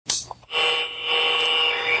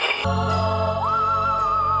In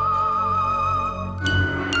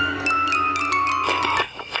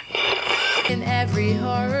every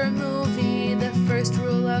horror movie, the first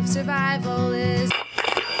rule of survival is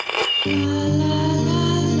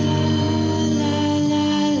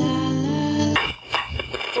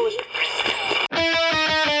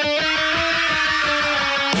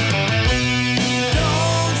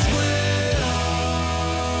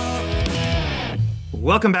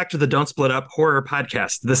Welcome back to the Don't Split Up Horror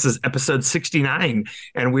Podcast. This is episode 69,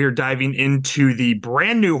 and we are diving into the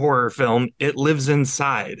brand new horror film, It Lives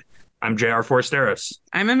Inside. I'm J.R. Forasteros.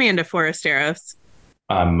 I'm Amanda Forasteros.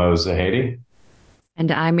 I'm Mo Zahedi.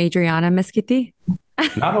 And I'm Adriana Mesquiti.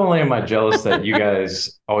 Not only am I jealous that you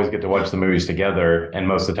guys always get to watch the movies together, and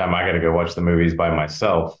most of the time I got to go watch the movies by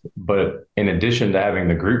myself, but in addition to having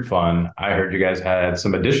the group fun, I heard you guys had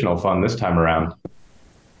some additional fun this time around.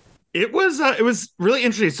 It was really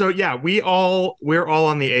interesting. So yeah, we're all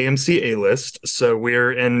on the AMC A list, so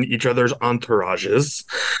we're in each other's entourages.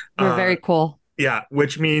 We're very cool. Yeah,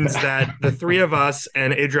 which means that the three of us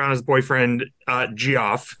and Adriana's boyfriend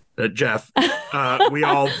Jeff, we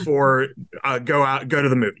all go to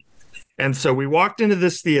the movie. And so we walked into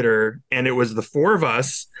this theater, and it was the four of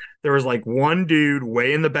us. There was like one dude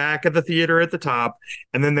way in the back of the theater at the top,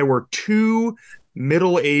 and then there were two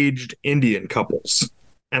middle-aged Indian couples.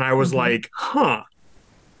 And I was like, I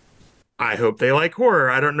hope they like horror.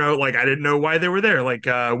 I don't know. Like, I didn't know why they were there. Like,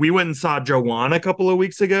 we went and saw Jawan a couple of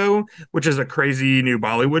weeks ago, which is a crazy new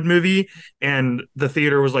Bollywood movie. And the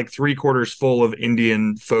theater was like 3/4 full of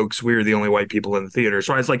Indian folks. We were the only white people in the theater.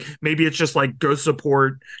 So I was like, maybe it's just like, go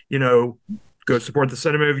support the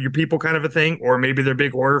cinema of your people kind of a thing. Or maybe they're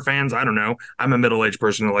big horror fans. I don't know. I'm a middle-aged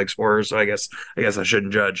person who likes horror. So I guess I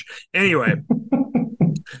shouldn't judge. Anyway.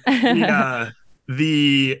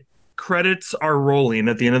 The credits are rolling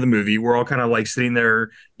at the end of the movie. We're all kind of like sitting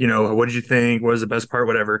there, what did you think? What was the best part?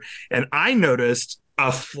 Whatever. And I noticed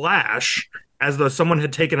a flash as though someone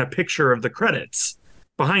had taken a picture of the credits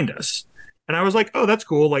behind us. And I was like, oh, that's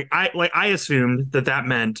cool. I assumed that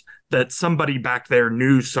meant that somebody back there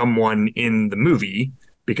knew someone in the movie,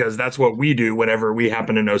 because that's what we do whenever we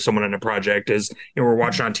happen to know someone in a project is, we're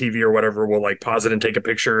watching on TV or whatever. We'll like pause it and take a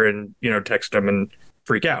picture and, text them and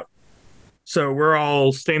freak out. So we're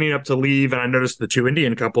all standing up to leave, and I noticed the two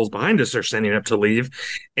Indian couples behind us are standing up to leave,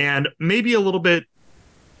 and maybe a little bit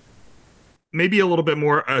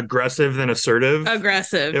more aggressive than assertive.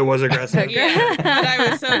 Aggressive. It was aggressive. Yeah, but I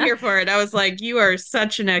was so here for it. I was like, you are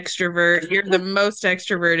such an extrovert. You're the most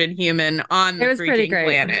extroverted human on the freaking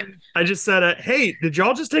planet. I just said, hey, did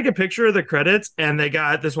y'all just take a picture of the credits? And they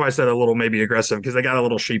got, this is why I said a little maybe aggressive, because they got a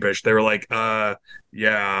little sheepish. They were like,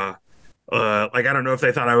 yeah. I don't know if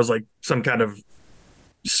they thought I was like some kind of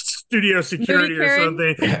studio security or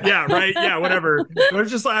something. Yeah, right. Yeah, whatever.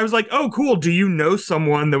 I was like, oh, cool. Do you know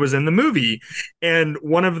someone that was in the movie? And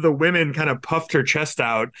one of the women kind of puffed her chest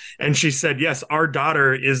out, and she said, yes, our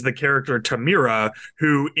daughter is the character Tamira,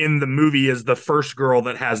 who in the movie is the first girl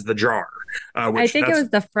that has the jar. I think it was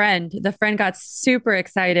the friend. The friend got super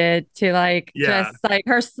excited to just like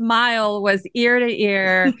her smile was ear to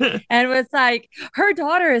ear and was like, her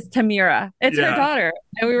daughter is Tamira. It's her daughter.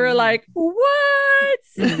 And we were like, what?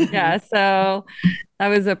 Yeah. So that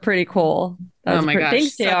was a pretty cool. Oh my gosh.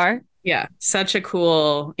 Thanks, JR. Yeah, such a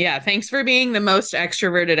cool. Yeah, thanks for being the most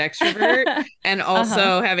extroverted extrovert and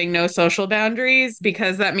also having no social boundaries,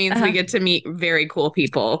 because that means we get to meet very cool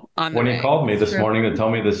people on the way. When he called me this morning to tell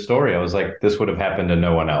me this story, I was like, this would have happened to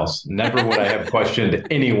no one else. Never would I have questioned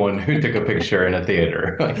anyone who took a picture in a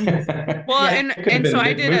theater. Well, and so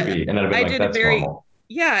I did normal.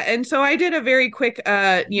 Yeah, and so I did a very quick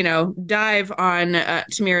dive on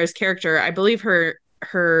Tamira's character. I believe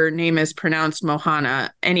her name is pronounced Mohana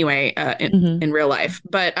anyway, in real life.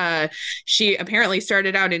 But she apparently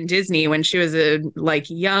started out in Disney when she was a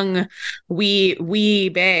young wee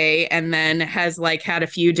bae, and then has had a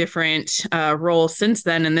few different roles since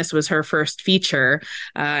then. And this was her first feature.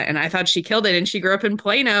 And I thought she killed it. And she grew up in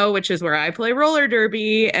Plano, which is where I play roller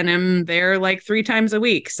derby, and I'm there 3 times a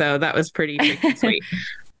week. So that was pretty freaking sweet.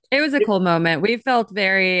 It was a cool moment. We felt we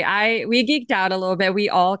geeked out a little bit. We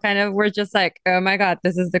all kind of were just like, oh my God,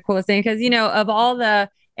 this is the coolest thing. Because, of all the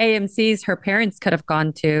AMCs her parents could have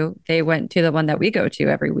gone to, they went to the one that we go to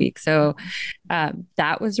every week. So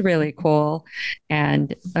that was really cool.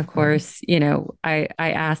 And of course, I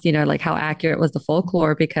asked, how accurate was the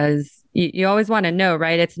folklore? Because you always want to know,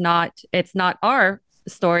 right? It's not our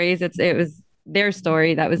stories. It was their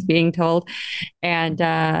story that was being told. And,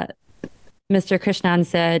 Mr. Krishnan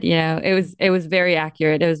said, it was very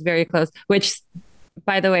accurate. It was very close, which,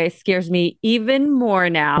 by the way, scares me even more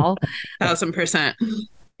now. 1,000%.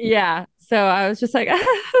 Yeah. So I was just like,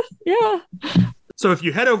 yeah. So if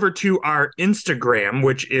you head over to our Instagram,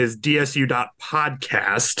 which is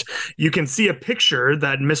dsu.podcast, you can see a picture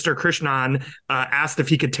that Mr. Krishnan asked if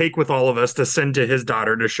he could take with all of us to send to his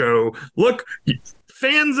daughter to show, look,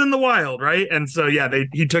 fans in the wild, right? And so, yeah,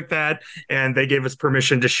 he took that and they gave us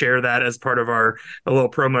permission to share that as part of a little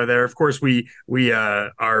promo there. Of course, we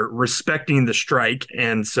are respecting the strike,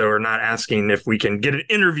 and so are not asking if we can get an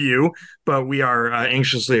interview, but we are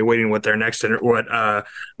anxiously awaiting what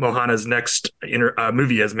Mohana's next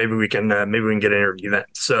movie is. Maybe we can get an interview then.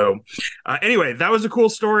 So anyway, that was a cool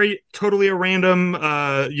story. Totally a random,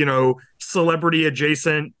 celebrity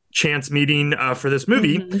adjacent chance meeting for this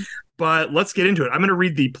movie. Mm-hmm. But let's get into it. I'm going to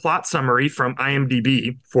read the plot summary from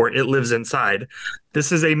IMDb for It Lives Inside.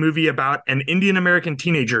 This is a movie about an Indian American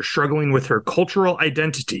teenager struggling with her cultural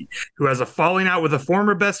identity, who has a falling out with a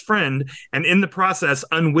former best friend, and in the process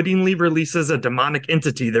unwittingly releases a demonic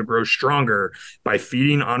entity that grows stronger by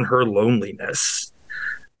feeding on her loneliness.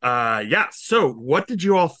 So what did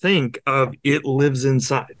you all think of It Lives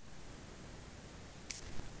Inside?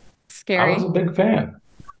 Scary. I was a big fan.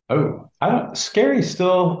 Scary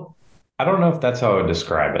still... I don't know if that's how I would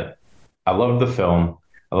describe it. I love the film.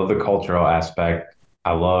 I love the cultural aspect.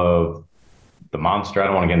 I love the monster. I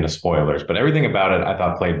don't want to get into spoilers, but everything about it I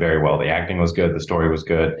thought played very well. The acting was good. The story was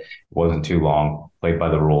good. It wasn't too long. Played by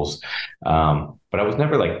the rules. But I was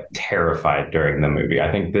never like terrified during the movie.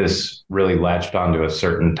 I think this really latched onto a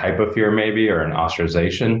certain type of fear maybe, or an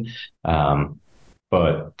ostracization.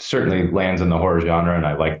 But certainly lands in the horror genre, and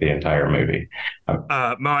I like the entire movie.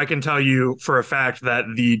 Mo, I can tell you for a fact that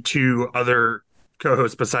the two other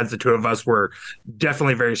co-hosts besides the two of us were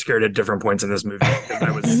definitely very scared at different points in this movie because I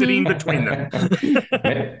was sitting between them.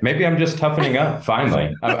 Maybe I'm just toughening up,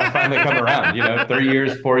 finally. I finally come around, 3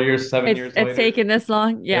 years, 4 years, 7 years later. It's taken this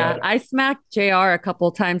long? Yeah. I smacked JR a couple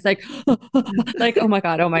of times, like, oh my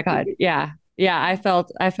God. Yeah. I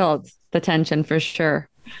felt the tension for sure.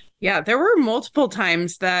 Yeah, there were multiple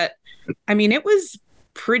times that, it was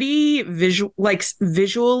pretty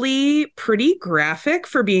visually pretty graphic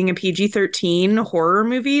for being a PG-13 horror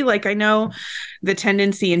movie. Like, I know the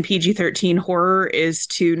tendency in PG-13 horror is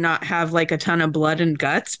to not have like a ton of blood and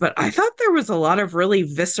guts, but I thought there was a lot of really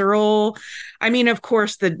visceral, of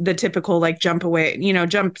course, the typical like jump away,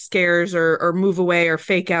 jump scares or move away or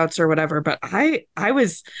fake outs or whatever. But I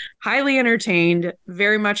was highly entertained,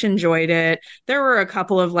 very much enjoyed it. There were a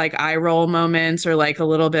couple of like eye roll moments or like a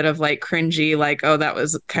little bit of like cringy, like, oh, that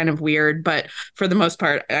was kind of weird. But for the most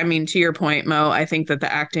part, to your point, Mo, I think that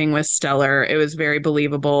the acting was stellar. It was very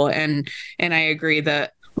believable. And I agree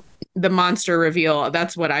that the monster reveal,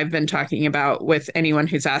 that's what I've been talking about with anyone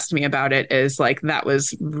who's asked me about it, is like, that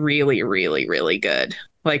was really, really, really good.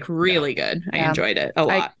 Like really good. I enjoyed it a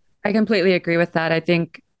lot. I completely agree with that. I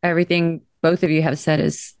think everything both of you have said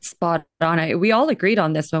is spot on. We all agreed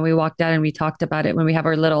on this when we walked out and we talked about it when we have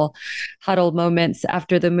our little huddle moments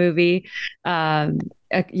after the movie.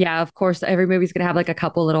 Of course, every movie's going to have like a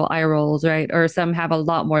couple little eye rolls, right? Or some have a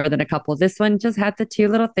lot more than a couple. This one just had the two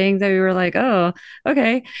little things that we were like, oh,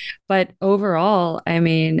 okay. But overall,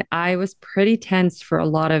 I was pretty tense for a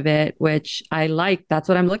lot of it, which I like. That's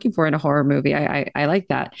what I'm looking for in a horror movie. I like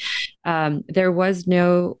that. There was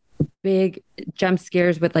no big jump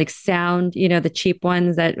scares with like sound, the cheap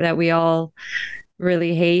ones that we all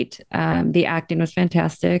really hate. The acting was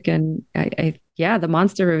fantastic. And the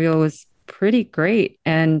monster reveal was pretty great.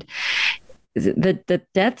 And the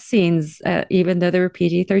death scenes, even though they were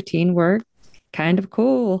PG-13, were kind of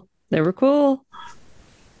cool. They were cool.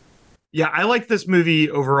 Yeah, I like this movie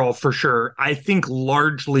overall for sure. I think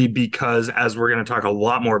largely because, as we're going to talk a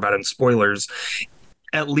lot more about in spoilers,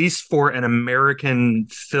 at least for an American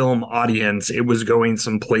film audience, it was going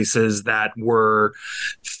some places that were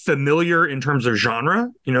familiar in terms of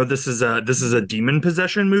genre. This is a demon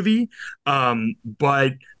possession movie,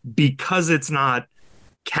 but because it's not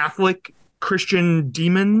Catholic Christian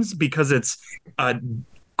demons, because it's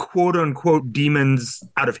quote unquote demons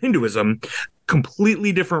out of Hinduism,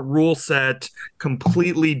 completely different rule set,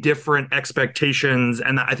 completely different expectations,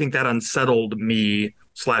 and I think that unsettled me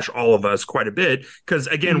 / all of us quite a bit, because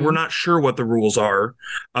again, we're not sure what the rules are,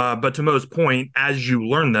 but to Mo's point, as you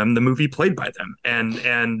learn them, the movie played by them,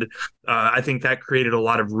 and I think that created a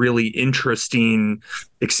lot of really interesting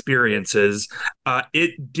experiences.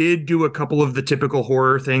 It did do a couple of the typical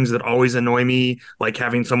horror things that always annoy me, like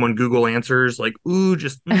having someone Google answers, like, ooh,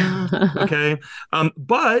 just okay.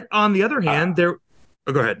 But on the other hand, go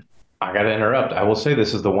ahead. I got to interrupt. I will say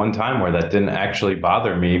this is the one time where that didn't actually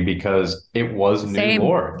bother me because it was new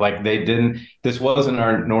lore. Like this wasn't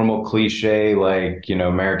our normal cliche, like,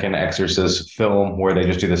 American Exorcist film where they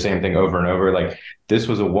just do the same thing over and over. Like this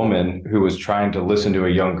was a woman who was trying to listen to a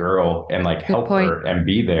young girl and like help her and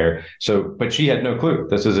be there. So, but she had no clue.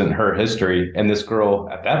 This isn't her history. And this girl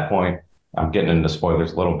at that point, I'm getting into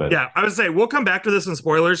spoilers a little bit. Yeah, I would say we'll come back to this in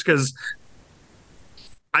spoilers because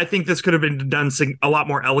I think this could have been done a lot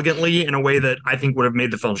more elegantly in a way that I think would have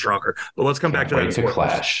made the film stronger. But let's come back to that. To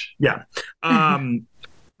clash. Yeah.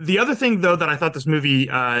 The other thing, though, that I thought this movie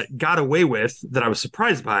got away with that I was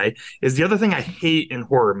surprised by is the other thing I hate in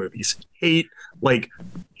horror movies. Hate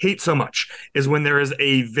so much is when there is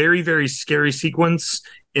a very, very scary sequence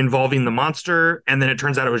involving the monster and then it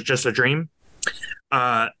turns out it was just a dream.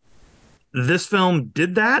 This film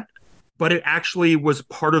did that, but it actually was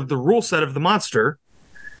part of the rule set of the monster.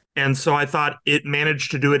 And so I thought it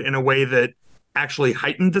managed to do it in a way that actually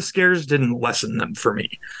heightened the scares, didn't lessen them for me.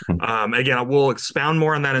 Again, I will expound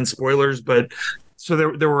more on that in spoilers, but so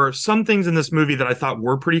there were some things in this movie that I thought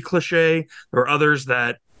were pretty cliche. There were others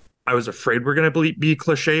that I was afraid were going to be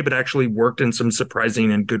cliche, but actually worked in some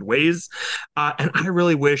surprising and good ways. And I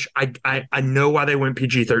really wish I know why they went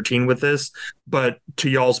PG-13 with this, but to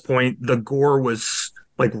y'all's point, the gore was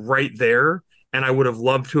like right there. And I would have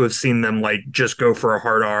loved to have seen them like just go for a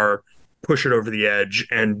hard R, push it over the edge,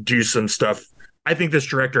 and do some stuff. I think this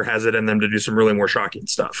director has it in them to do some really more shocking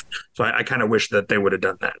stuff. So I kind of wish that they would have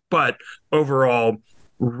done that. But overall,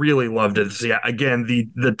 really loved it. So yeah, again,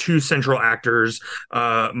 the two central actors,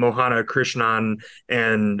 Mohana Krishnan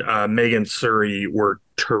and Megan Suri, were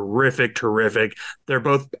terrific. They're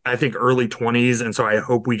both, I think, early 20s, and so I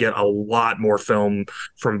hope we get a lot more film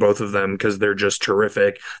from both of them because they're just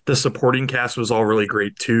terrific. The supporting cast was all really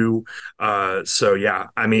great too. So yeah,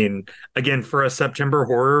 I mean, again, for a September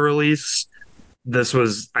horror release, this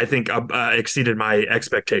was, I think, exceeded my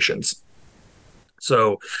expectations.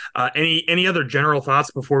 So any other general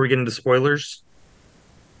thoughts before we get into spoilers?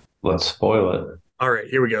 Let's spoil it. All right,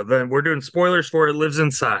 here we go. Then we're doing spoilers for It Lives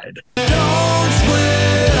Inside.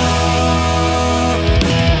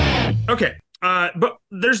 Okay, but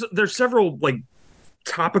there's several like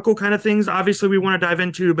topical kind of things obviously we want to dive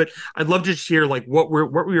into, but I'd love to just hear like what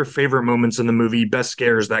were your favorite moments in the movie, best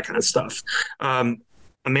scares, that kind of stuff.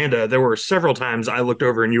 Amanda, there were several times I looked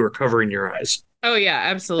over and you were covering your eyes. Oh yeah,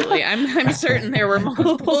 absolutely. I'm certain there were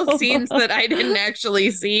multiple scenes that I didn't actually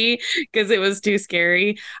see because it was too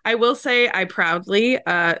scary. I will say I proudly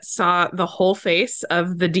saw the whole face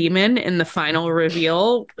of the demon in the final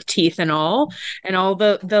reveal, teeth and all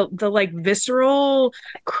the like visceral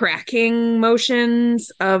cracking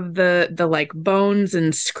motions of the like bones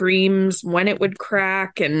and screams when it would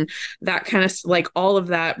crack and that kind of like all of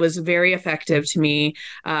that was very effective to me.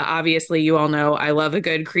 Obviously, you all know I love a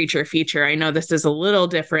good creature feature. I know this is a little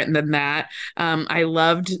different than that. I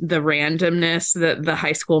loved the randomness that the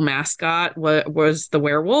high school mascot was the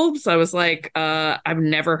werewolves. I was like, I've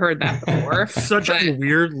never heard that before. Such a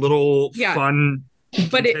weird little fun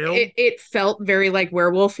but it felt very like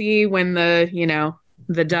werewolfy when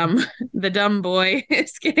the dumb boy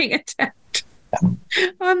is getting attacked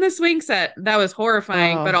on the swing set. That was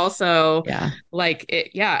horrifying, but also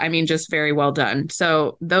I mean, just very well done.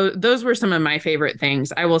 So those were some of my favorite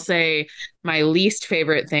things. I will say my least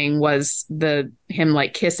favorite thing was him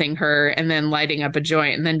like kissing her and then lighting up a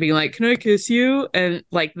joint and then being like, "Can I kiss you?" And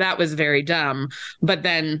like that was very dumb, but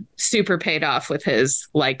then super paid off with his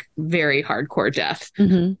like very hardcore death,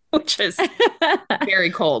 which is very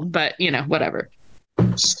cold, but whatever.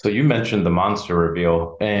 So you mentioned the monster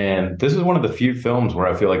reveal, and this is one of the few films where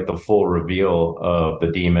I feel like the full reveal of the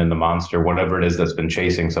demon, the monster, whatever it is that's been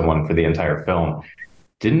chasing someone for the entire film,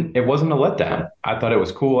 it wasn't a letdown. I thought it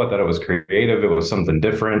was cool. I thought it was creative. It was something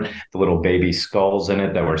different. The little baby skulls in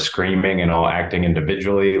it that were screaming and all acting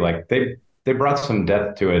individually, like they brought some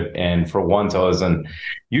depth to it. And for once,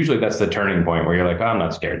 usually that's the turning point where you're like, oh, I'm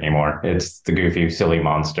not scared anymore. It's the goofy, silly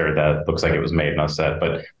monster that looks like it was made on a set,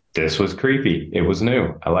 but this was creepy. It was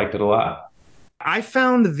new. I liked it a lot. I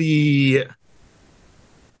found the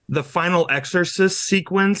final exorcist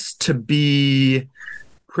sequence to be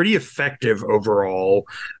pretty effective overall,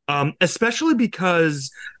 especially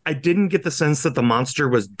because I didn't get the sense that the monster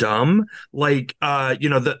was dumb. Like,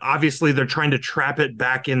 obviously they're trying to trap it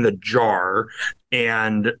back in the jar,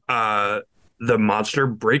 and the monster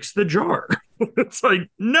breaks the jar. It's like,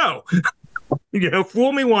 no.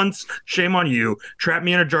 Fool me once, shame on you. Trap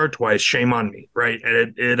me in a jar twice, shame on me, right?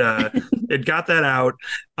 And it got that out,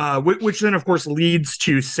 which then, of course, leads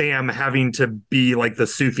to Sam having to be like the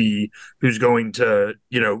Sufi who's going to,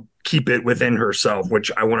 keep it within herself, which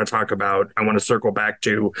I want to talk about. I want to circle back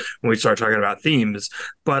to when we start talking about themes.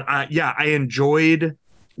 But yeah, I enjoyed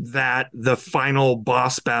that the final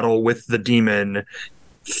boss battle with the demon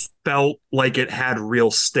felt like it had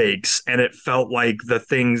real stakes, and it felt like the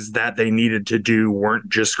things that they needed to do weren't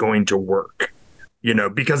just going to work,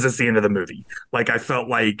 because it's the end of the movie. Like, I felt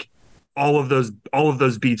like all of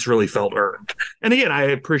those beats really felt earned. And again, I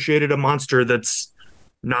appreciated a monster that's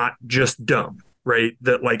not just dumb, right?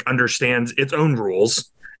 That like understands its own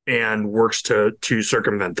rules and works to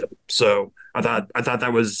circumvent them. So I thought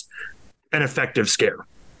that was an effective scare.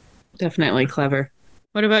 Definitely clever.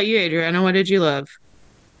 What about you, Adriana? What did you love?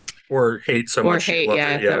 Or hate so much? Or hate,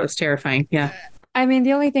 yeah, that was terrifying. Yeah. I mean,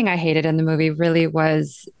 the only thing I hated in the movie really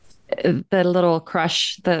was the little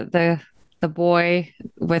crush, the boy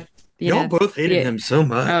with y'all both hated him so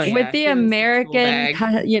much. Oh, yeah. With the American,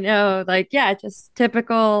 just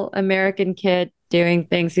typical American kid doing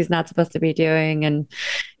things he's not supposed to be doing. And,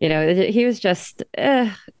 he was just,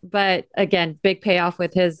 but again, big payoff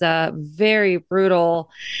with his very brutal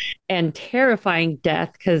and terrifying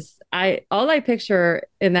death. Because all I picture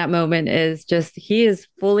in that moment is just, he is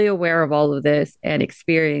fully aware of all of this and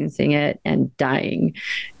experiencing it and dying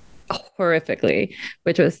horrifically,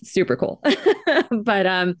 which was super cool. But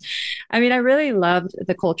I really loved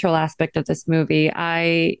the cultural aspect of this movie.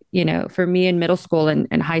 For me in middle school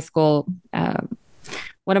and high school,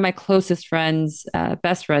 one of my closest friends,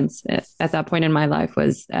 best friends at that point in my life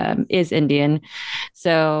is Indian.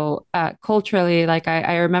 So culturally, like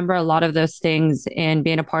I remember a lot of those things and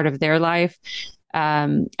being a part of their life.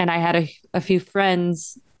 And I had a few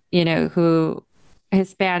friends, who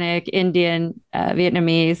Hispanic, Indian,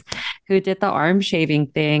 Vietnamese, who did the arm shaving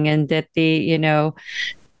thing and did the,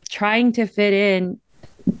 trying to fit in,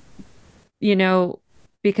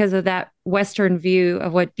 because of that Western view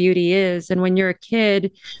of what beauty is. And when you're a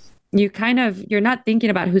kid, you're not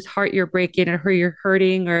thinking about whose heart you're breaking or who you're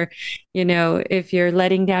hurting, or, if you're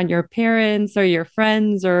letting down your parents or your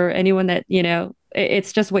friends or anyone that,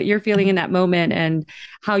 it's just what you're feeling in that moment and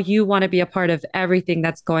how you want to be a part of everything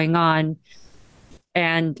that's going on.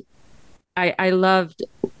 And I loved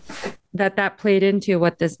that played into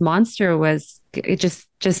what this monster was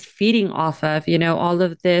just feeding off of, all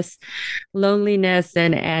of this loneliness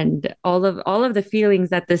and all of the feelings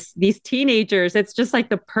that these teenagers, it's just like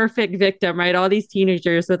the perfect victim, right? All these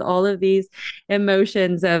teenagers with all of these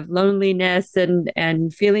emotions of loneliness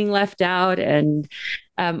and feeling left out and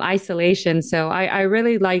isolation. So I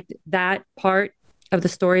really liked that part of the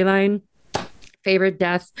storyline. Favorite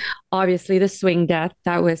death, obviously the swing death.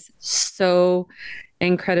 That was so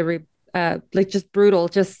incredibly just brutal.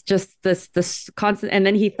 Just this constant. And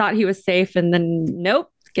then he thought he was safe, and then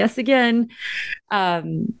nope. Guess again. That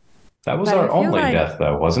was our only death,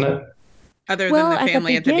 though, wasn't it? Other than the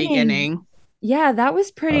family at the beginning. Yeah, that was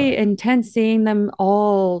pretty intense. Seeing them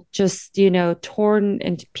all just torn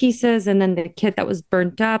into pieces, and then the kid that was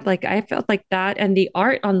burnt up. Like I felt like that, and the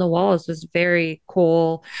art on the walls was very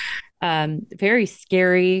cool. Very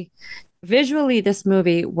scary. Visually, this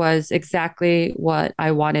movie was exactly what I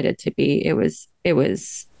wanted it to be. It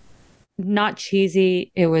was not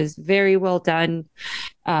cheesy. It was very well done.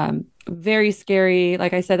 Very scary.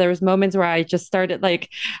 Like I said, there was moments where I just started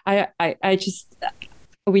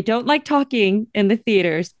we don't like talking in the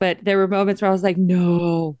theaters, but there were moments where I was like,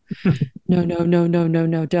 no,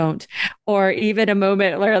 don't. Or even a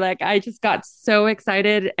moment where like I just got so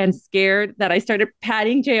excited and scared that I started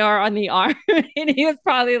patting JR on the arm and he was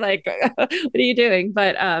probably like, what are you doing?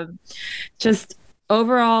 But just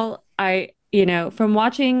overall, from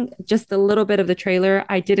watching just a little bit of the trailer,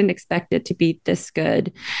 I didn't expect it to be this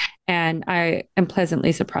good. And I am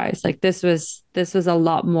pleasantly surprised. Like this was a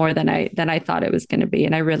lot more than I thought it was going to be.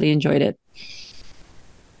 And I really enjoyed it.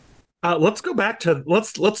 Let's go back to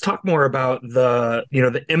let's talk more about the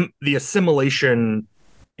assimilation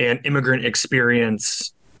and immigrant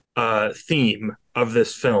experience theme of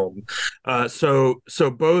this film. So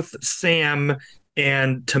both Sam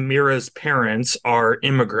and Tamira's parents are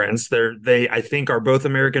immigrants. They I think are both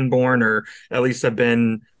American born, or at least have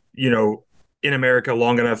been in America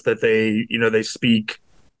long enough that they speak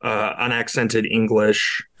unaccented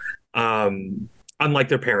English. Unlike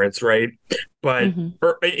their parents, right? But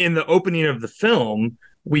in the opening of the film,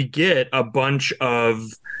 we get a bunch of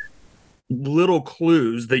little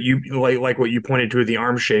clues that you like what you pointed to, the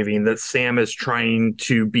arm shaving, that Sam is trying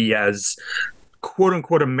to be as quote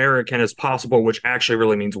unquote American as possible, which actually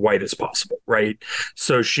really means white as possible, right?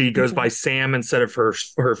 So she goes by Sam instead of her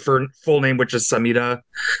full name, which is Samita.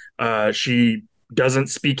 She doesn't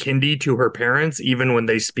speak Hindi to her parents, even when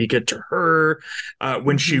they speak it to her.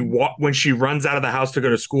 When she runs out of the house to go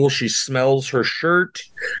to school, she smells her shirt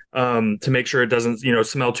to make sure it doesn't,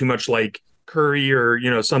 smell too much like curry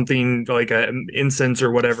or something like incense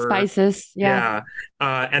or whatever, spices.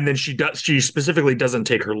 And then she specifically doesn't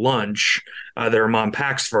take her lunch that her mom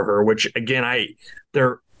packs for her, which again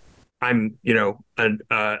I'm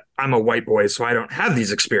I'm a white boy, so I don't have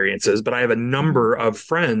these experiences, but I have a number of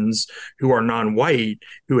friends who are non-white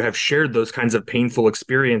who have shared those kinds of painful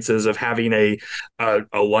experiences of having a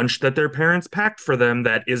lunch that their parents packed for them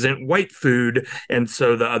that isn't white food, and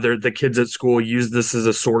so the kids at school use this as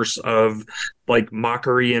a source of like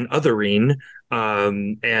mockery and othering.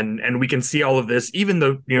 And we can see all of this, even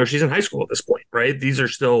though she's in high school at this point, right? These are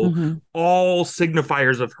still all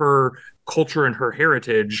signifiers of her culture and her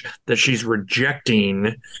heritage that she's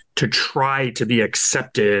rejecting to try to be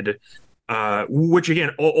accepted, which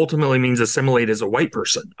again ultimately means assimilate as a white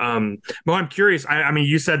person. But I'm curious. I mean,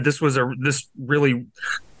 you said this really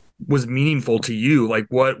was meaningful to you. Like,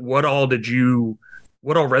 what all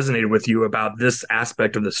resonated with you about this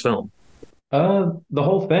aspect of this film? The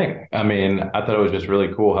whole thing. I mean, I thought it was just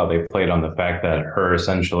really cool how they played on the fact that her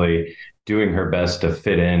essentially doing her best to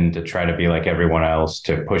fit in, to try to be like everyone else,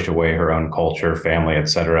 to push away her own culture, family,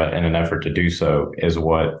 etc., in an effort to do so is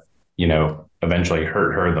what, eventually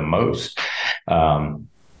hurt her the most.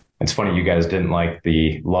 It's funny you guys didn't like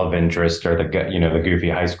the love interest or the goofy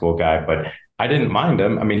high school guy, but I didn't mind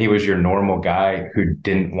him. I mean, he was your normal guy who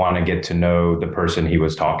didn't want to get to know the person he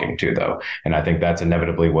was talking to, though. And I think that's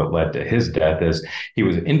inevitably what led to his death, is he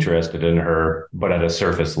was interested in her, but at a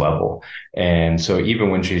surface level. And so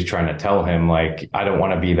even when she's trying to tell him, like, I don't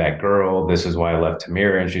want to be that girl, this is why I left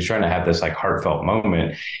Tamira, and she's trying to have this like heartfelt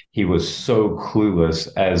moment, he was so clueless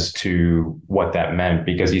as to what that meant,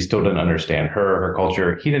 because he still didn't understand her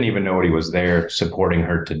culture. He didn't even know what he was there supporting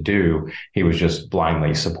her to do. He was just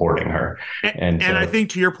blindly supporting her. And I think,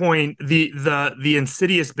 to your point, the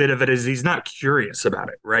insidious bit of it is he's not curious about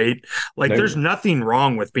it, right? Like, there's nothing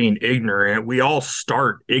wrong with being ignorant. We all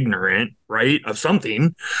start ignorant, right, of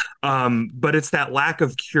something. But it's that lack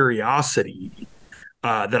of curiosity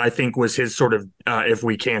that I think was his sort of, if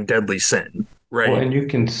we can, deadly sin. Right. Well, and you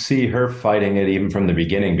can see her fighting it even from the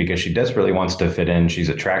beginning, because she desperately wants to fit in. She's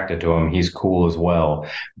attracted to him. He's cool as well.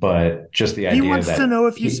 But just the idea he wants to know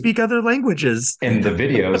if you speak other languages. And the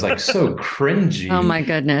video is like so cringy. Oh, my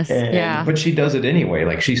goodness. But she does it anyway.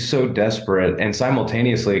 Like, she's so desperate and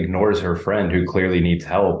simultaneously ignores her friend who clearly needs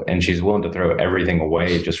help. And she's willing to throw everything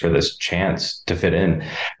away just for this chance to fit in.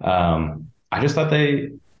 I just thought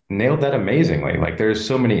they nailed that amazingly. Like, there's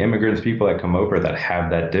so many immigrants, people that come over that have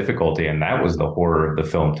that difficulty, and that was the horror of the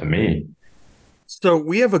film to me. So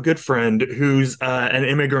we have a good friend who's an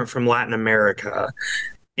immigrant from Latin America,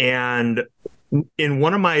 and in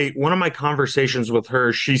one of my conversations with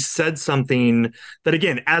her, she said something that,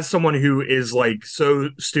 again, as someone who is like so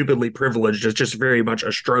stupidly privileged, it's just very much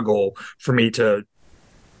a struggle for me to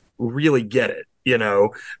really get it,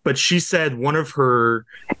 but she said one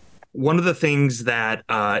of the things that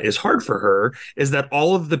is hard for her is that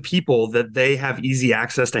all of the people that they have easy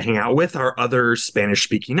access to hang out with are other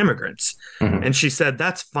Spanish-speaking immigrants. Mm-hmm. And she said,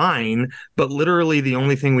 that's fine, but literally the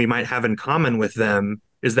only thing we might have in common with them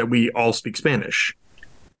is that we all speak Spanish.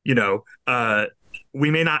 We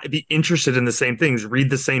may not be interested in the same things, read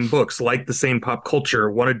the same books, like the same pop culture,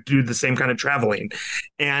 want to do the same kind of traveling.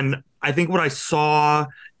 And I think what I saw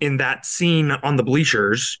in that scene on the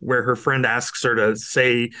bleachers, where her friend asks her to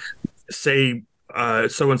say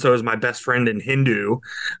so-and-so is my best friend in Hindu.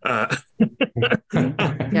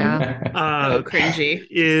 Cringy.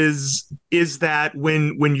 Is that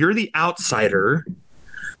when you're the outsider,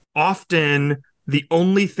 often the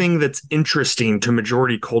only thing that's interesting to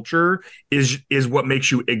majority culture is what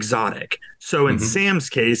makes you exotic. So in Sam's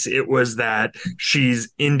case, it was that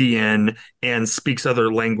she's Indian and speaks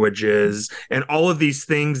other languages and all of these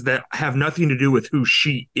things that have nothing to do with who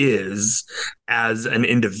she is as an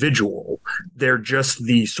individual. They're just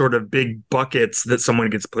the sort of big buckets that someone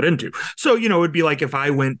gets put into. So, it would be like if I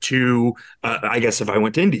went to, if I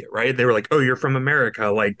went to India, right? They were like, oh, you're from America.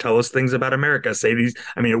 Like, tell us things about America. Say these.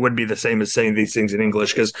 I mean, it would be the same as saying these things in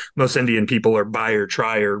English, because most Indian people are bi or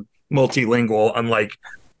tri or multilingual, unlike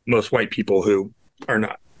most white people who are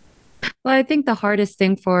not. Well, I think the hardest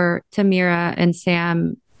thing for Tamira and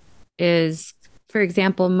Sam is, for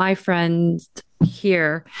example, my friends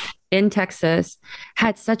here in Texas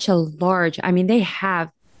had such a large, they have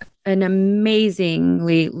an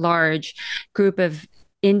amazingly large group of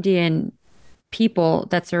Indian people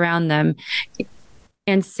that surround them.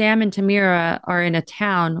 And Sam and Tamira are in a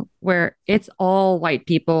town where it's all white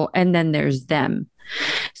people and then there's them.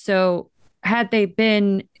 So had they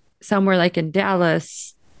been somewhere like in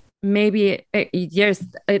Dallas, maybe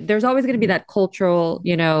there's always going to be that cultural,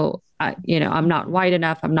 I'm not white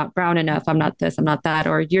enough, I'm not brown enough, I'm not this, I'm not that,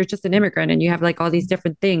 or you're just an immigrant and you have like all these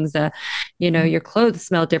different things. Your clothes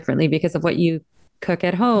smell differently because of what you cook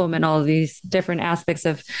at home and all of these different aspects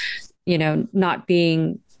of, not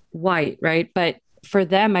being white, right? But for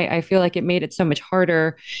them, I feel like it made it so much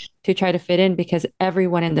harder to try to fit in because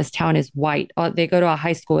everyone in this town is white. They go to a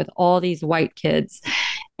high school with all these white kids,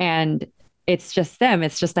 and it's just them.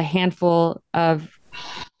 It's just a handful of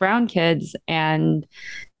brown kids, and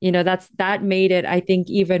that made it, I think,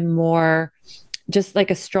 even more just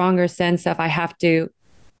like a stronger sense of I have to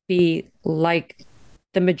be like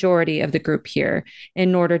the majority of the group here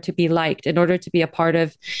in order to be liked, in order to be a part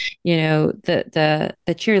of, the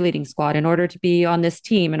cheerleading squad, in order to be on this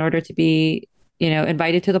team, in order to be,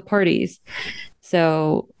 invited to the parties.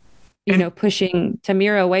 So, pushing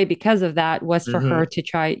Tamira away because of that was for her to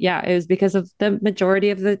try. Yeah, it was because of the majority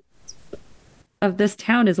of this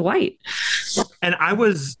town is white. And I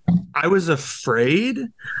was afraid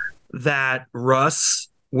that Russ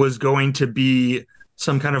was going to be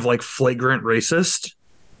some kind of like flagrant racist.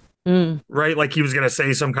 Right? Like he was going to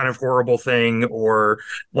say some kind of horrible thing, or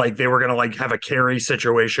like they were going to like have a Carrie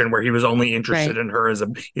situation where he was only interested in her as a,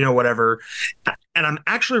 whatever. And I'm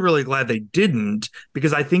actually really glad they didn't,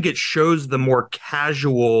 because I think it shows the more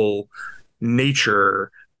casual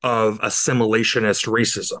nature of assimilationist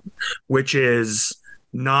racism, which is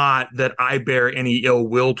not that I bear any ill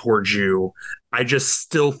will towards you. I just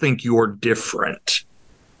still think you're different.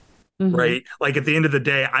 Right? Like at the end of the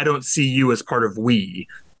day, I don't see you as part of we.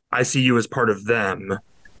 I see you as part of them.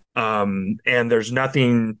 And there's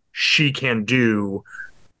nothing she can do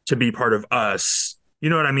to be part of us. You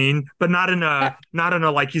know what I mean? But not in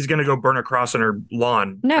a like he's gonna go burn a cross on her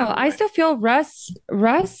lawn. No, I still feel Russ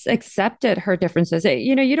accepted her differences.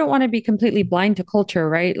 You don't want to be completely blind to culture,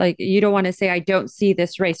 right? Like you don't want to say I don't see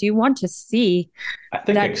this race. You want to see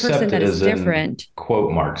that person that is different.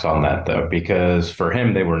 Quote marks on that though, because for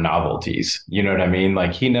him they were novelties. You know what I mean?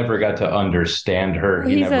 Like he never got to understand her.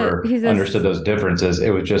 He never understood those differences. It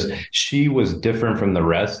was just she was different from the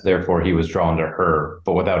rest, therefore he was drawn to her,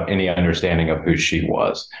 but without any understanding of who she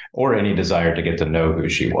was or any desire to get to know who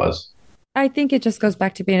she was. I think it just goes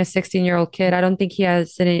back to being a 16-year-old kid. I don't think he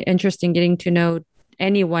has any interest in getting to know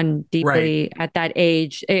anyone deeply at that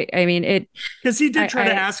age. Because he did try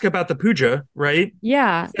to ask about the puja, right?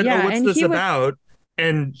 Yeah, said, yeah. What's this about?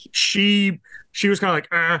 And she was kind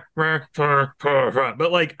of like, but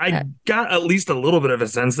like I got at least a little bit of a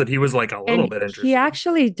sense that he was like a little bit interested. He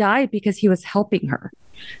actually died because he was helping her.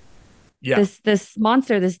 Yeah. This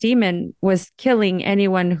monster, this demon, was killing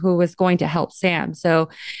anyone who was going to help Sam. So,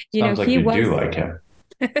 Sounds like you do like him.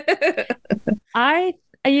 I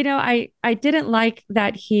didn't like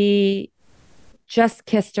that he just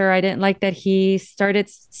kissed her. I didn't like that he started,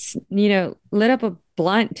 lit up a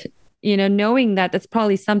blunt, knowing that that's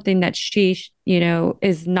probably something that she,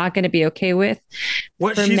 is not going to be okay with.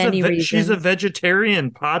 What? She's a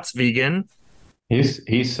vegetarian. Pot's vegan.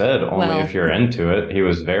 He said only if you're into it. He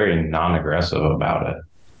was very non-aggressive about it.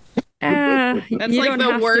 That's like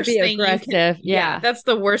the worst thing you can, that's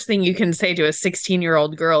the worst thing you can say to a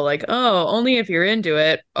 16-year-old girl. Like, oh, only if you're into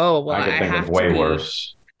it. Oh, well, I have to be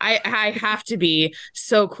worse. I have to be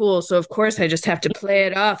so cool. So of course I just have to play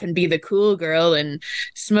it off and be the cool girl and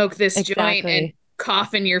smoke this joint and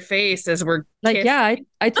cough in your face as we're like, kissing. Yeah,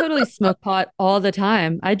 I totally smoke pot all the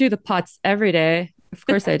time. I do the pots every day. Of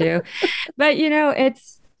course I do. But,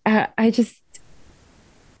 it's,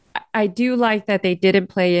 I do like that they didn't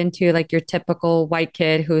play into like your typical white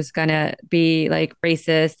kid who's going to be like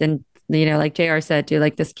racist and, like JR said, do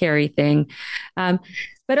like this Carrie thing.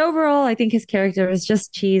 But overall, I think his character was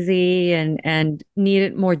just cheesy and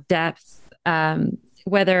needed more depth,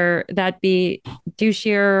 whether that be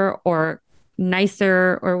douchier or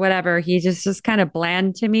nicer or whatever. He just kind of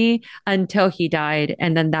bland to me until he died,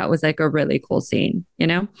 and then that was like a really cool scene.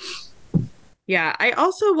 Yeah, I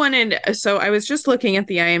also so I was just looking at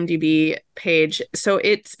the IMDb page. So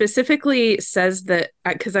it specifically says that,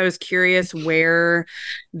 because I was curious where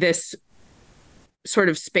this sort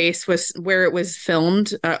of space was, where it was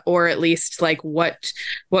filmed, or at least like what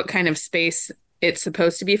kind of space it's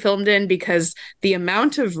supposed to be filmed in, because the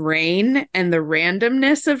amount of rain and the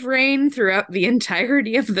randomness of rain throughout the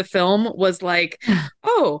entirety of the film was like,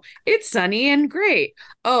 oh, it's sunny and great.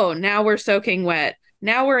 Oh, now we're soaking wet.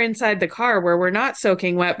 now we're inside the car where we're not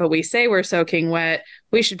soaking wet, but we say we're soaking wet.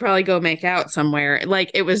 We should probably go make out somewhere.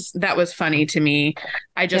 Like that was funny to me.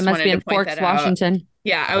 I just wanted to point that out. Washington.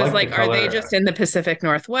 Yeah, I was like, are they just in the Pacific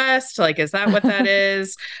Northwest? Like, is that what that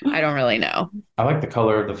is? I don't really know. I like the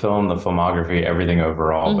color of the film, the filmography, everything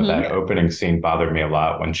overall. But that opening scene bothered me a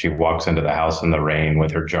lot when she walks into the house in the rain with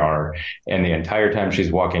her jar. And the entire time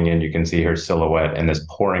she's walking in, you can see her silhouette in this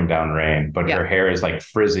pouring down rain. But her hair is like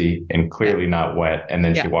frizzy and clearly not wet. And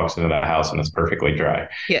then she walks into the house and it's perfectly dry.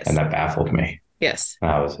 Yes. And that baffled me. Yes. It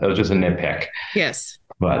was just a nitpick. Yes,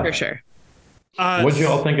 but for sure. What'd you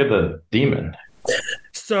all think of the demon?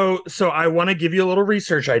 So I want to give you a little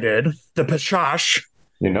research I did. The pishach.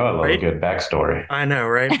 You know I love a good backstory. I know,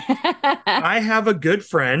 right? I have a good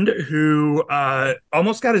friend who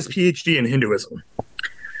almost got his PhD in Hinduism.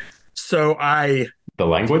 So The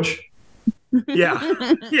language? Yeah.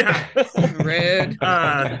 Rude. So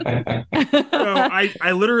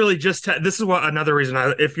I literally just this is what another reason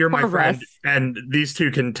if you're my friend, and these two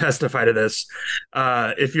can testify to this,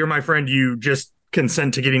 if you're my friend, you just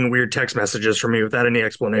consent to getting weird text messages from me without any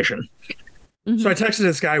explanation. So I texted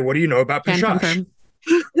this guy, what do you know about pishach?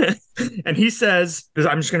 And he says,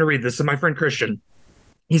 I'm just going to read this. This is my friend Christian.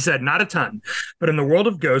 He said, not a ton, but in the world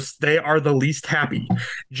of ghosts, they are the least happy.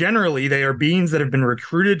 Generally, they are beings that have been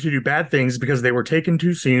recruited to do bad things because they were taken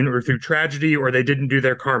too soon or through tragedy or they didn't do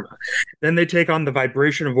their karma. Then they take on the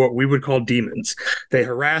vibration of what we would call demons. They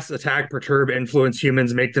harass, attack, perturb, influence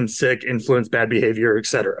humans, make them sick, influence bad behavior,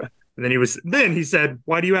 etc. And then he said,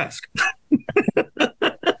 why do you ask?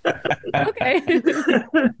 Okay.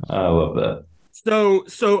 I love that.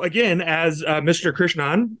 So again, as Mr.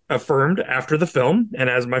 Krishnan affirmed after the film, and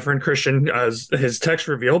as my friend Christian, as his text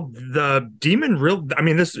revealed, the demon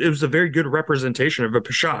it was a very good representation of a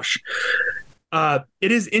pishach.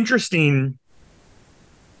 It is interesting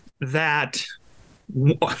that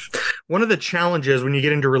one of the challenges when you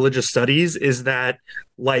get into religious studies is that,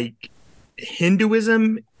 like,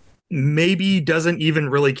 Hinduism maybe doesn't even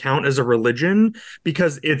really count as a religion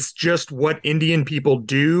because it's just what Indian people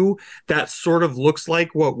do that sort of looks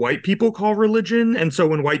like what white people call religion. And so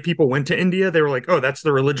when white people went to India, they were like, oh, that's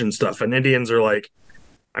the religion stuff. And Indians are like,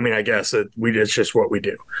 I mean, I guess it's just what we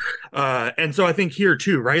do. And so I think here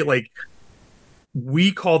too, right? Like,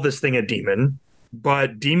 we call this thing a demon,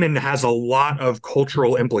 but demon has a lot of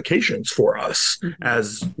cultural implications for us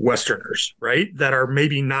as Westerners, right? That are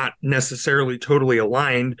maybe not necessarily totally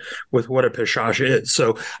aligned with what a pishach is.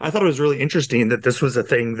 So I thought it was really interesting that this was a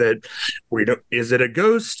thing that is it a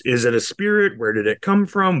ghost? Is it a spirit? Where did it come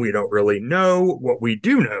from? We don't really know. What we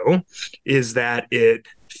do know is that it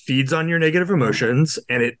feeds on your negative emotions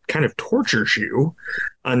and it kind of tortures you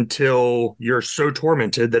until you're so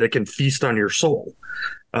tormented that it can feast on your soul.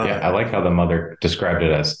 I like how the mother described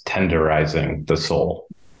it as tenderizing the soul.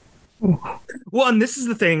 Well, and this is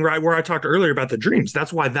the thing, right, where I talked earlier about the dreams.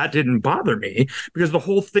 That's why that didn't bother me, because the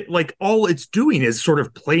whole thing, like, all it's doing is sort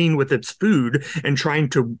of playing with its food and trying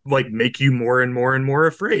to, like, make you more and more and more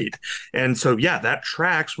afraid. And so, yeah, that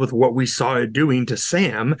tracks with what we saw it doing to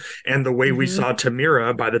Sam and the way we saw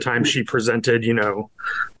Tamira by the time she presented,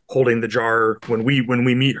 holding the jar when we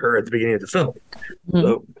meet her at the beginning of the film.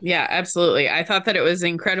 So. Yeah, absolutely. I thought that it was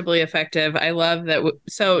incredibly effective. I love that.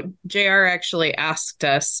 So JR actually asked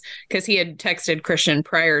us, because he had texted Christian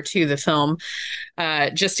prior to the film,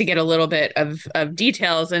 just to get a little bit of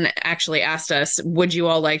details, and actually asked us, would you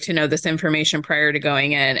all like to know this information prior to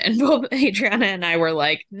going in? And both Adriana and I were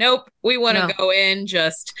like, nope, we want to go in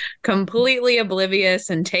just completely oblivious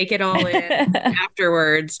and take it all in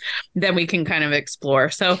afterwards. Then we can kind of explore.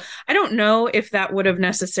 So I don't know if that would have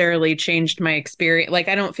necessarily changed my experience. Like,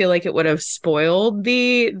 I don't feel like it would have spoiled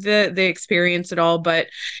the experience at all. But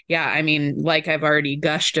yeah, I mean, like I've already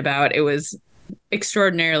gushed about, it was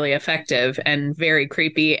extraordinarily effective and very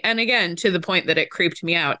creepy. And again, to the point that it creeped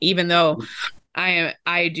me out, even though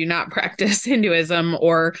I do not practice Hinduism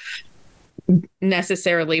or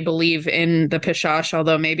necessarily believe in the pishach,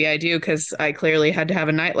 although maybe I do, because I clearly had to have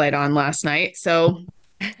a nightlight on last night. So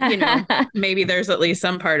maybe there's at least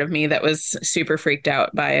some part of me that was super freaked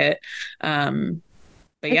out by it.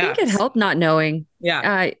 But yeah, I think it helped not knowing.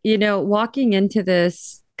 Yeah. Walking into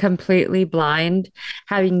this completely blind,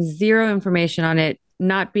 having zero information on it,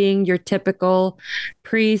 not being your typical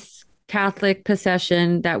priest, Catholic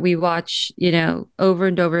possession that we watch, over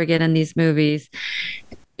and over again in these movies,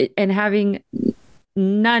 and having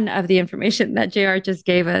none of the information that JR just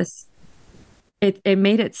gave us. It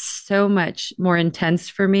made it so much more intense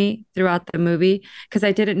for me throughout the movie, because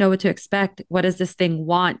I didn't know what to expect. What does this thing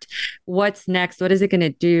want? What's next? What is it going to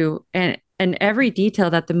do? And every detail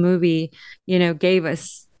that the movie, gave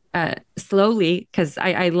us slowly, because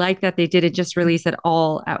I like that they didn't just release it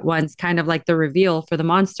all at once, kind of like the reveal for the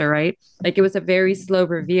monster, right? Like it was a very slow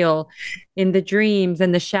reveal in the dreams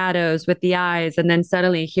and the shadows with the eyes. And then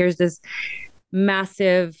suddenly here's this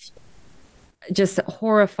massive, just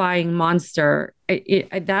horrifying monster.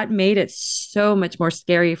 That made it so much more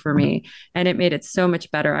scary for me, and it made it so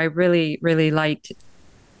much better. I really, really liked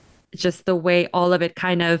just the way all of it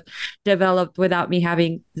kind of developed without me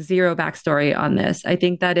having zero backstory on this. I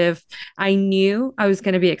think that if I knew I was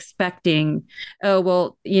going to be expecting, oh,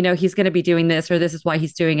 well, he's going to be doing this, or this is why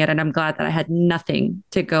he's doing it. And I'm glad that I had nothing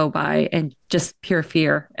to go by and just pure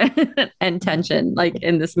fear and tension, like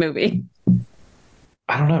in this movie.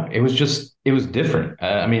 I don't know. It was different.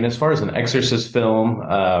 I mean, as far as an Exorcist film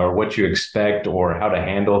or what you expect or how to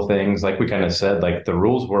handle things, like we kind of said, like the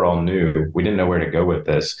rules were all new. We didn't know where to go with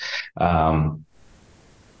this. I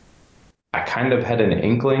kind of had an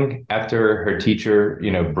inkling after her teacher,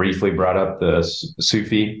 briefly brought up the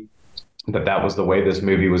Sufi, that was the way this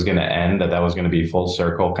movie was going to end, that was going to be full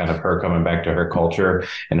circle, kind of her coming back to her culture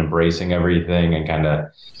and embracing everything and kind of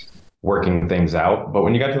working things out. But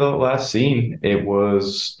when you got to the last scene, it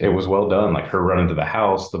was well done. Like her running to the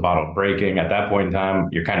house, the bottle breaking. At that point in time,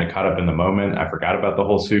 you're kind of caught up in the moment. I forgot about the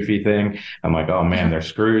whole Sufi thing. I'm like, oh man, they're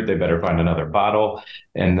screwed. They better find another bottle.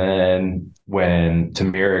 And then when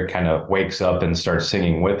Tamira kind of wakes up and starts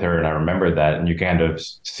singing with her, and I remember that, and you kind of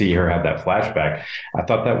see her have that flashback, I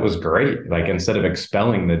thought that was great. Like instead of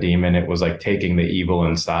expelling the demon, it was like taking the evil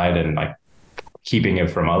inside and like keeping it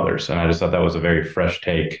from others. And I just thought that was a very fresh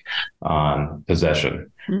take on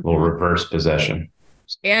possession, a little reverse possession.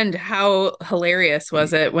 And how hilarious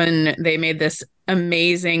was it when they made this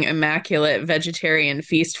amazing, immaculate vegetarian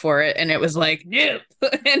feast for it, and it was like, nope,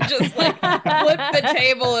 and just like flipped the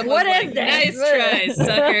table and was like, nice try,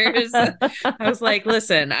 suckers. I was like,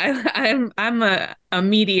 listen, I'm a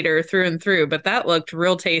meat eater through and through, but that looked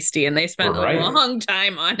real tasty, and they spent a long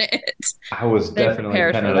time on it. I was definitely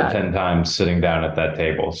 10 out of 10 times sitting down at that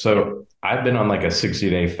table. So I've been on like a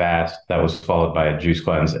 60-day fast that was followed by a juice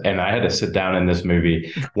cleanse, and I had to sit down in this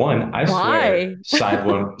movie. One, I swear,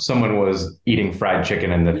 someone was eating fried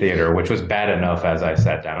chicken in the theater, which was bad enough as I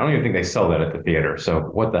sat down. I don't even think they sell that at the theater. So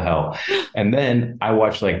what the hell? And then I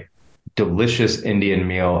watched like delicious Indian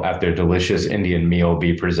meal after delicious Indian meal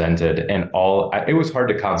be presented, and it was hard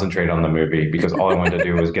to concentrate on the movie because all I wanted to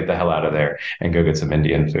do was get the hell out of there and go get some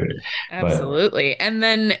Indian food. Absolutely. And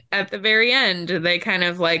then at the very end, they kind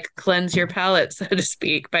of like cleanse your palate, so to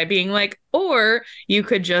speak, by being like, or you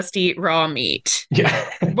could just eat raw meat. Yeah.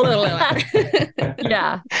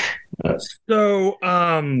 Yeah. So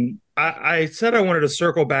I said I wanted to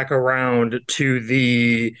circle back around to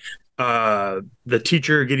the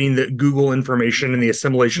teacher getting the Google information and the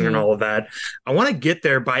assimilation and all of that. I want to get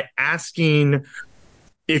there by asking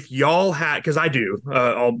if y'all had, because I do,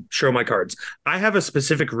 I'll show my cards. I have a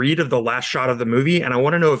specific read of the last shot of the movie, and I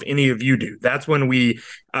want to know if any of you do. That's when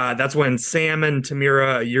Sam and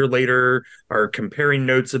Tamira a year later are comparing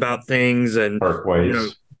notes about things and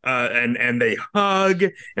and they hug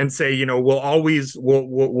and say, we'll always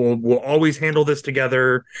handle this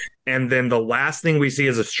together. And then the last thing we see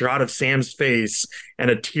is a shot of Sam's face, and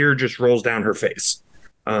a tear just rolls down her face.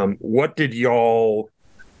 What did y'all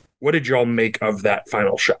make of that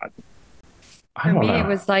final shot? For me, it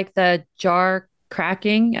was like the jar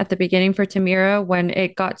cracking at the beginning for Tamira when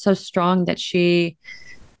it got so strong that she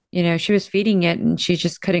was feeding it and she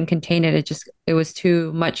just couldn't contain it. It was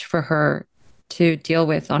too much for her to deal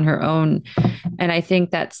with on her own. And I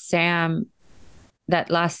think that Sam, that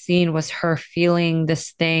last scene was her feeling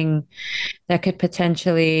this thing that could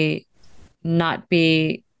potentially not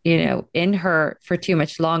be, in her for too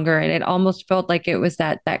much longer. And it almost felt like it was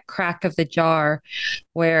that crack of the jar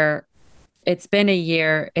where it's been a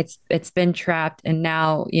year, it's been trapped, and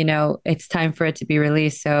now, it's time for it to be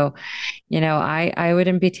released. So, I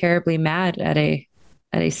wouldn't be terribly mad at a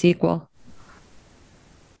sequel.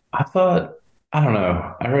 I don't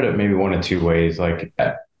know. I read it maybe one of two ways. Like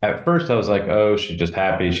at first I was like, oh, she's just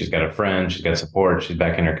happy. She's got a friend. She's got support. She's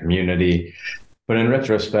back in her community. But in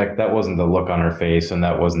retrospect, that wasn't the look on her face. And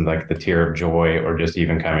that wasn't like the tear of joy or just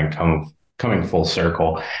even coming full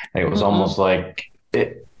circle. It was almost like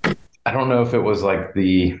I don't know if it was like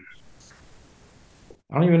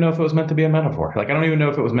I don't even know if it was meant to be a metaphor. Like, I don't even know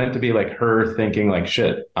if it was meant to be like her thinking like,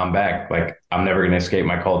 shit, I'm back. Like, I'm never going to escape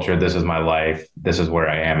my culture. This is my life. This is where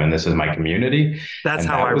I am. And this is my community. That's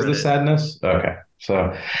how I was the sadness. Okay.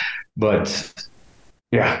 So, but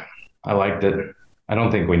yeah, I liked it. I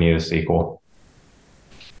don't think we need a sequel.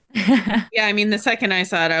 Yeah, I mean, the second I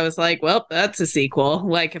saw it, I was like, well, that's a sequel.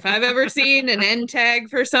 Like, if I've ever seen an end tag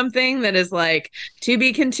for something that is like to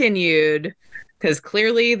be continued, because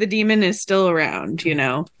clearly the demon is still around, you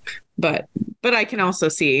know. But I can also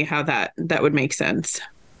see how that would make sense.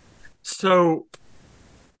 So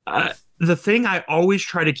the thing I always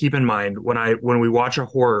try to keep in mind when we watch a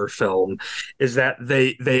horror film is that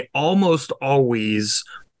they almost always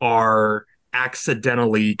are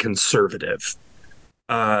accidentally conservative.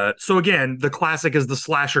 So again, the classic is the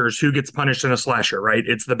slashers. Who gets punished in a slasher, right?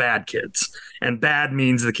 It's the bad kids. And bad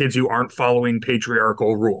means the kids who aren't following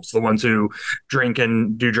patriarchal rules, the ones who drink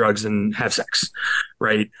and do drugs and have sex,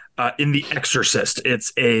 right? In The Exorcist,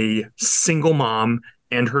 it's a single mom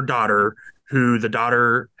and her daughter, who the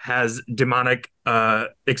daughter has demonic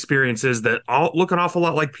experiences that all look an awful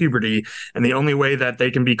lot like puberty. And the only way that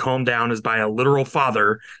they can be calmed down is by a literal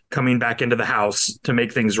father coming back into the house to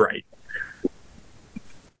make things right.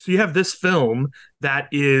 So you have this film that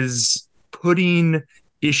is putting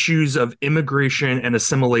issues of immigration and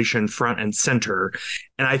assimilation front and center.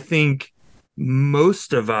 And I think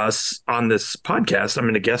most of us on this podcast, I'm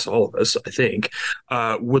going to guess all of us, I think,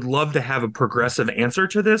 would love to have a progressive answer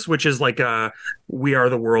to this, which is like we are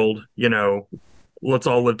the world, you know, let's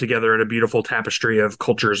all live together in a beautiful tapestry of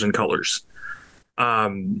cultures and colors.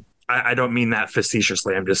 I don't mean that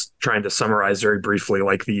facetiously. I'm just trying to summarize very briefly,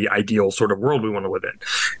 like the ideal sort of world we want to live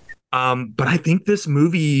in. But I think this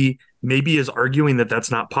movie maybe is arguing that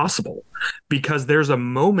that's not possible, because there's a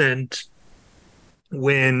moment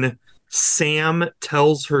when Sam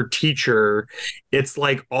tells her teacher, it's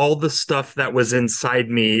like all the stuff that was inside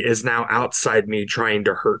me is now outside me trying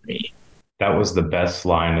to hurt me. That was the best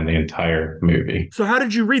line in the entire movie. So how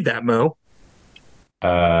did you read that, Mo?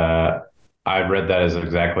 I read that as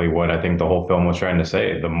exactly what I think the whole film was trying to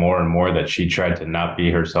say. The more and more that she tried to not be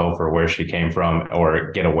herself or where she came from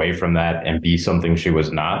or get away from that and be something she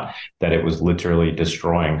was not, that it was literally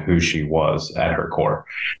destroying who she was at her core.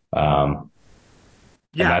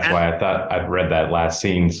 And that's why I thought I'd read that last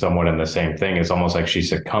scene somewhat in the same thing. It's almost like she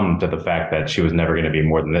succumbed to the fact that she was never going to be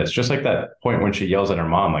more than this. Just like that point when she yells at her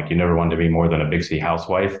mom, like, you never wanted to be more than a Bixie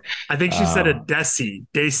housewife. I think she said a Desi,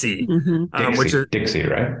 Dixie, which is Dixie,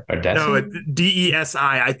 right? Or Desi? No, Desi.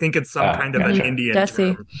 I think it's some kind of an Indian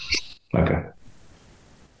Desi. term. Okay.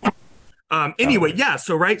 Anyway, yeah.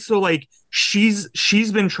 So like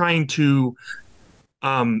she's been trying to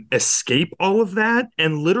escape all of that,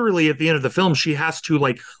 and literally at the end of the film she has to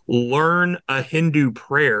like learn a Hindu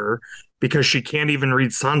prayer because she can't even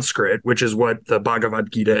read Sanskrit, which is what the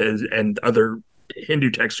Bhagavad Gita is and other Hindu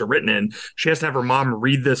texts are written in. She has to have her mom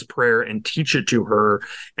read this prayer and teach it to her,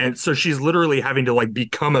 and so she's literally having to like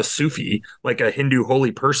become a Sufi, like a Hindu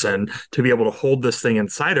holy person, to be able to hold this thing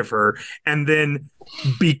inside of her. And then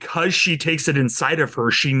because she takes it inside of her,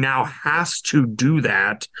 she now has to do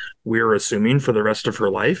that, we're assuming, for the rest of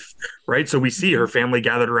her life, right? So we see her family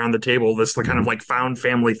gathered around the table, this kind of like found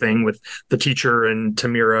family thing with the teacher and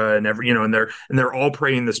Tamira and and they're all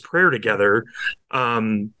praying this prayer together.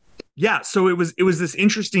 Yeah, so it was this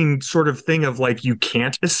interesting sort of thing of like, you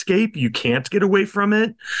can't escape, you can't get away from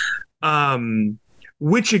it.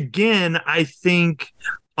 Which again, I think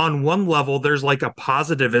on one level, there's like a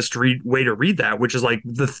positivist way to read that, which is like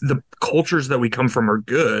the cultures that we come from are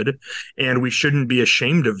good and we shouldn't be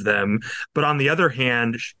ashamed of them. But on the other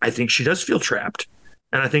hand, I think she does feel trapped.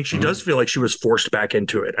 And I think she does feel like she was forced back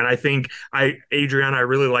into it. And I think Adriana, I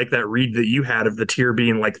really like that read that you had of the tear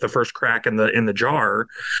being like the first crack in the jar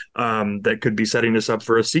that could be setting us up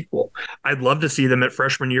for a sequel. I'd love to see them at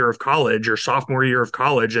freshman year of college or sophomore year of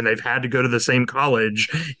college, and they've had to go to the same college.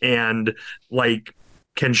 And like,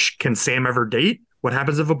 can Sam ever date? What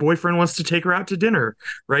happens if a boyfriend wants to take her out to dinner?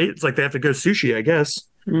 Right? It's like they have to go sushi, I guess.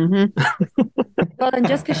 Mm-hmm. Well, and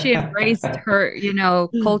just because she embraced her,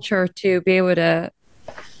 culture to be able to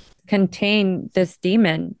contain this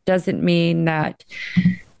demon doesn't mean that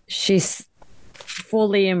she's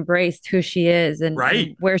fully embraced who she is and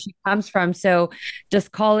where she comes from. So does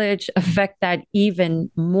college affect that even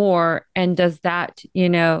more? And does that,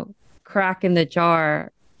 crack in the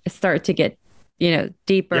jar start to get,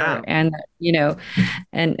 deeper and, it's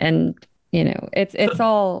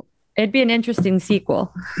all, it'd be an interesting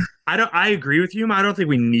sequel. I agree with you. I don't think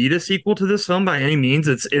we need a sequel to this film by any means.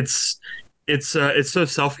 It's so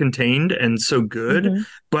self-contained and so good. Mm-hmm.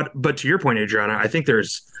 But to your point, Adriana, I think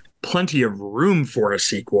there's plenty of room for a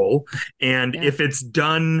sequel. And if it's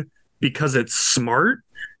done because it's smart,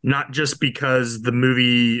 not just because the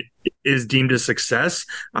movie is deemed a success,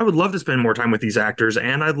 I would love to spend more time with these actors,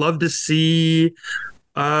 and I'd love to see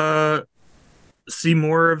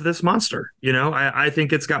more of this monster. I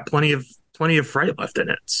think it's got plenty of plenty of fright left in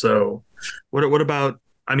it. So what about,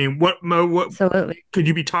 I mean, what Absolutely. Could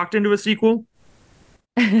you be talked into a sequel?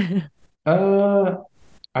 I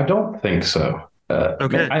don't think so.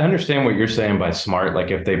 Okay. I understand what you're saying by smart. Like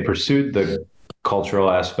if they pursued the cultural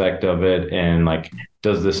aspect of it and like,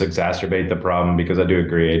 does this exacerbate the problem? Because I do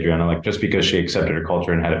agree, Adriana, like just because she accepted her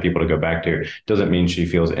culture and had people to go back to doesn't mean she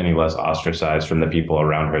feels any less ostracized from the people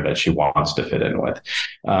around her that she wants to fit in with.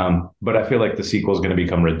 But I feel like the sequel is going to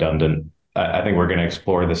become redundant. I think we're going to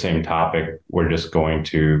explore the same topic. We're just going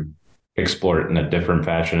to explore it in a different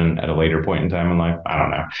fashion at a later point in time in life. I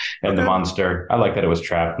don't know. And the monster, I like that it was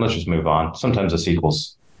trapped. Let's just move on. Sometimes a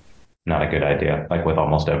sequel's not a good idea, like with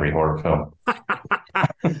almost every horror film.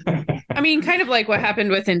 I mean, kind of like what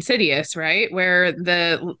happened with Insidious, right? Where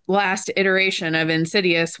the last iteration of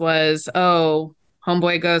Insidious was, oh,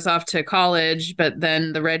 homeboy goes off to college, but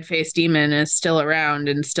then the red-faced demon is still around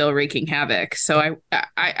and still wreaking havoc. So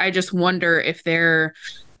I just wonder if there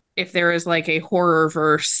is like a horror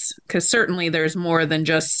verse, because certainly there's more than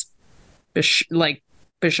just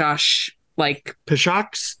pishach. Like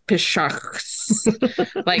pishachs,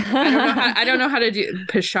 like I don't know how to do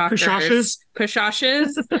pishaches.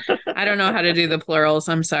 I don't know how to do the plurals.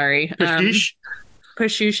 I'm sorry.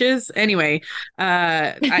 Pashushes. Anyway,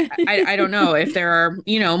 I don't know if there are,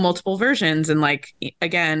 multiple versions, and like,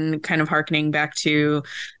 again, kind of hearkening back to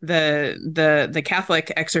the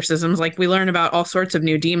Catholic exorcisms, like we learn about all sorts of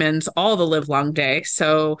new demons all the livelong day.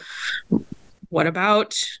 So what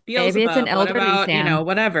about Beelzebub? Maybe it's an elderly what about, Sam.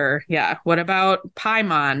 Whatever. Yeah. What about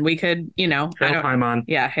Paimon? We could, Hail Paimon.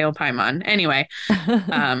 Yeah, Hail Paimon. Anyway,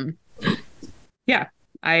 yeah,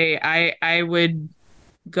 I would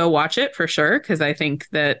go watch it for sure, because I think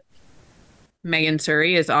that Megan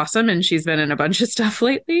Suri is awesome, and she's been in a bunch of stuff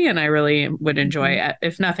lately, and I really would enjoy it,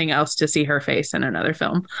 if nothing else, to see her face in another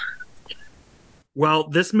film. Well,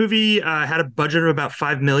 this movie had a budget of about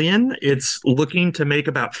 $5 million. It's looking to make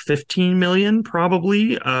about $15 million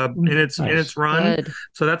probably in its run. Good.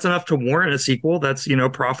 So that's enough to warrant a sequel. That's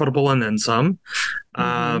profitable and then some.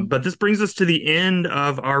 But this brings us to the end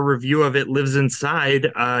of our review of It Lives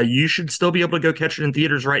Inside. You should still be able to go catch it in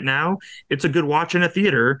theaters right now. It's a good watch in a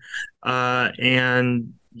theater.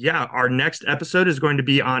 And yeah, our next episode is going to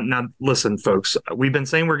be on. Now, listen, folks, we've been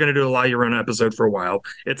saying we're going to do a La Llorona episode for a while.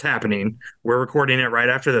 It's happening. We're recording it right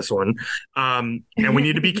after this one. And we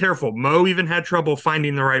need to be careful. Mo even had trouble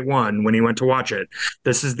finding the right one when he went to watch it.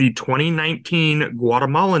 This is the 2019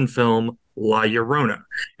 Guatemalan film, La Llorona.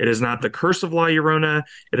 It is not The Curse of La Llorona.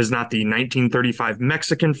 It is not the 1935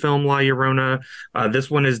 Mexican film La Llorona. This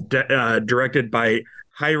one is directed by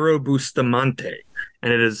Jairo Bustamante,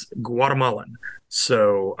 and it is Guatemalan.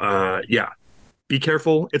 So, yeah, be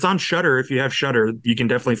careful. It's on Shudder. If you have Shudder, you can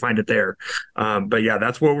definitely find it there. But yeah,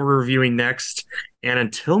 that's what we're reviewing next. And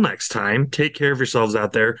until next time, take care of yourselves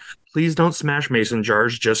out there. Please don't smash mason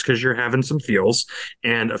jars just because you're having some feels.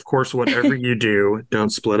 And of course, whatever you do, don't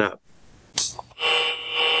split up.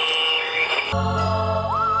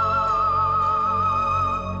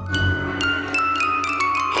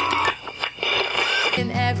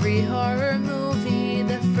 In every horror movie,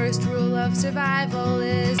 the first rule of survival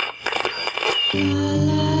is